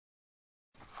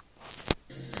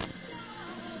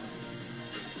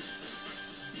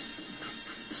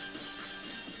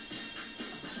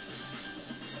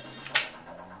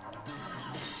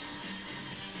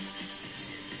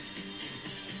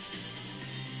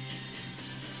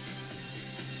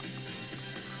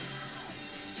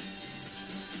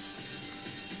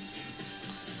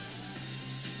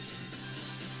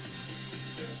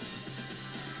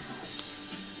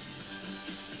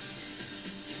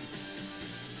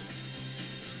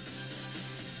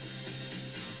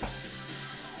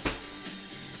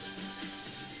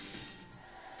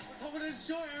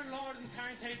sure Aaron Lord and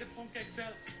Tarantade the Punk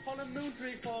XL, Paul and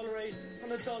Moontree fall right,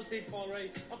 Paul and Dalty fall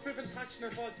right, och Griffin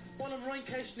Thatchner fall, Paul and Ryan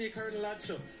Keshney occurred in lad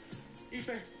show.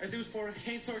 Ife, dus voor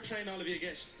geen soort train all of you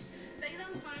guest. Bij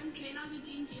dan van kun je nog een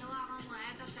team deel aan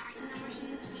laat, dat is een nummer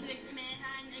zijn ik mee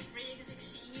aan, ik breek as ik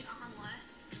zie nu aan laat.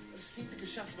 Ik denk dat ik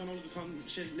chas van all of the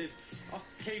shit live. Och,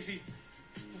 Casey,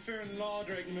 prefer in law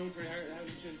drag Moontree how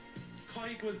you should.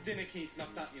 Kai will dinner keith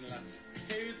not that you know that.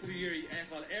 Period to the year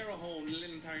equal air home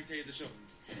little Tarantade the show.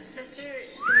 Bitter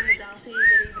in the Dalty,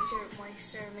 getting Mr.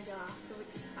 Moisture in the glass, so we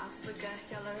asked for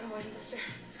Gakella or Mr.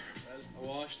 Well,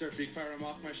 a wash there, big fire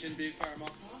mock, my shin, big fire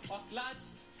mock. Oh,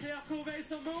 lads, here I go, very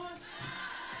some more.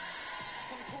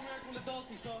 Some come out from the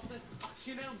Dalty soft.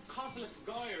 She now consulate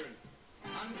Gairin.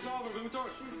 I'm sorry, we're going to do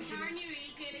it. Karen, you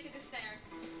real Gaelic at the star.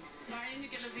 Marion, you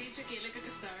get a beach or Gaelic at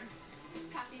the star.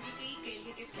 Kathy, you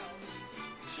Gaelic at the skull.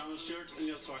 Sean Stewart and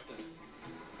Neil Twarta.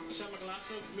 Sean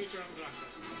McGlasgow, Mutual and Director.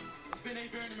 Been a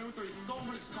very military,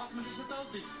 Dominic Scotsman is a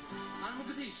Dalty. I'm a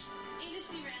Gazish. English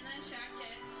be Rena and Sharche.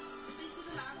 This is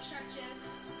a lamp Sharche.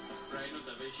 Ryan and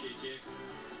David Shejek.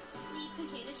 Ethan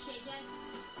Kate Shejek.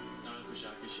 No,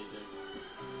 Kushaki Shejek.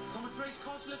 Thomas Race,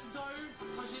 Costless and Dyer.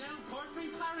 Cause you know,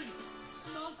 Corfrey Parry.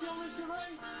 Dalty on Mr.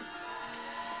 Ray.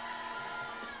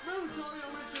 Move, Dolly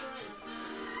on Mr. Ray.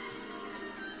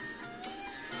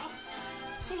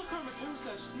 So look on the two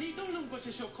slash. Need don't know what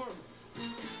you show Curm.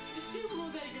 It's still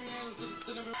one day getting out of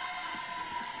the number.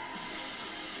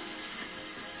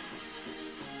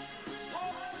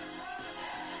 Well,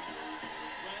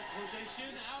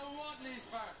 possession, our one is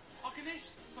far.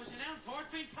 Okanish, pushing out, Port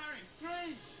Feet Parry.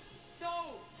 3, 2, 1,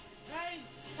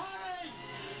 Parry!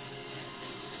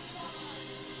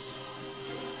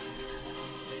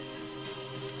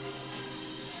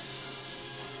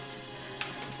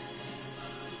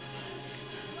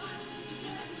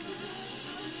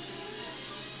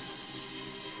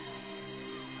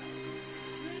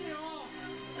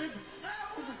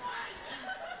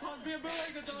 Be a bit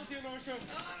like the Dalty on our show.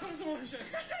 Come on, show.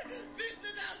 Fit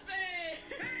the Dalty!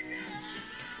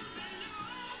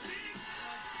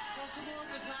 Come on,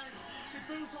 the time. The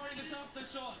booth are in the shop, the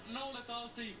show. No, the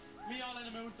Dalty. Me all in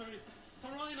the Moontree. To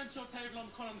Ryan and show table on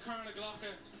Colin Kerna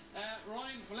Glocka.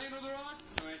 Ryan, will I know the rod?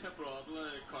 I went abroad,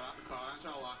 Coran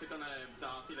shall walk it on a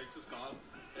Dalty likes to skull.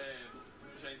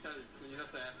 Shane tell you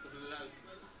has asked if it is.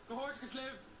 The Horticus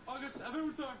live. August, a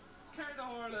Moontree. Care the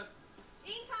Horla.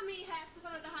 Een van mij heeft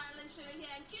van de Harlan zullen hier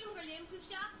en Jim William te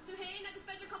staan to heen dat is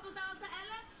beter couple down to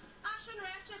Elle Ashen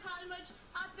Rechtje Halmage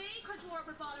at B could work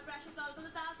with ball of precious all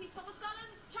the Dalty Thomas Cullen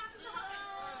Chatham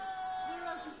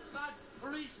lads,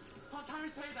 Reese,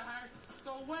 Tarantade the heart.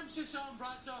 So when she Sean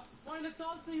Bradshaw, why the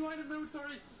Dalty, why the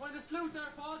Moontree, why the Sloot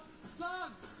there fought, Slán,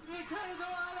 the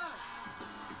Kaiser Allah.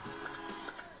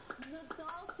 The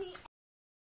Dalty